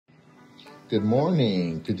Good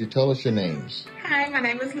morning. Could you tell us your names? Hi, my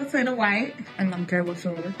name is Latina White. And I'm Carol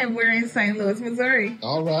Shorter. And we're in St. Louis, Missouri.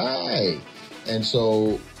 All right. And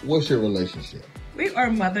so, what's your relationship? We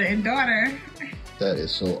are mother and daughter. That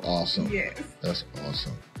is so awesome. Yes. That's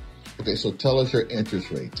awesome. Okay, so tell us your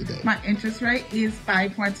interest rate today. My interest rate is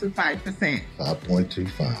 5.25%.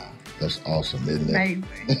 5.25. That's awesome, isn't it?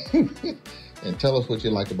 Amazing. And tell us what you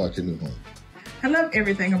like about your new home. I love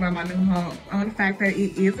everything about my new home. On the fact that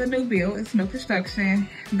it is a new build, it's new construction.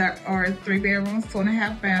 There are 3 bedrooms,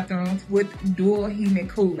 2.5 bathrooms with dual heating and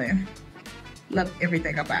cooling. Love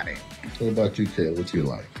everything about it. What about you, Kayla? What you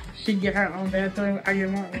like? She get her own bathroom. I get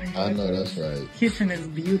my own bathroom. I know, that's right. Kitchen is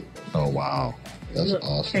beautiful. Oh, wow. That's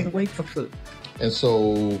awesome. Can't wait for food. And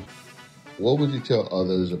so, what would you tell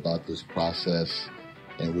others about this process,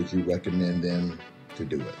 and would you recommend them to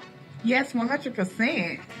do it? Yes,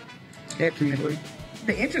 100%. Definitely.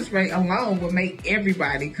 The interest rate alone will make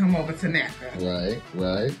everybody come over to NACA.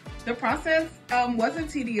 Right. The process wasn't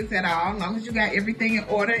tedious at all. As long as you got everything in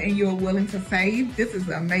order and you're willing to save, this is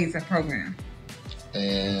an amazing program.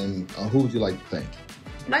 And who would you like to thank?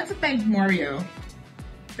 I'd like to thank Mario.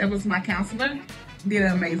 That was my counselor. Did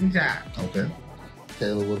an amazing job. Okay.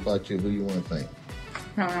 Kayla, what about you? Who do you want to thank?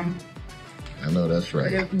 I know that's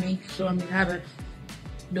right. Help me, showing me how to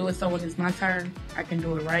do it so when it's my turn, I can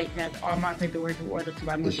do it right. Have all my paperwork in order because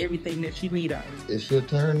I know everything that she needs already. It's your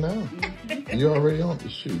turn now. You're already on the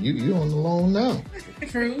shoot. You on the loan now.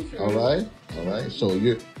 True. All right. So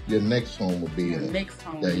your next home will be in it. Next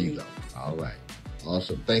home. There you go. All right.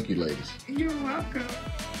 Awesome. Thank you, ladies. You're welcome.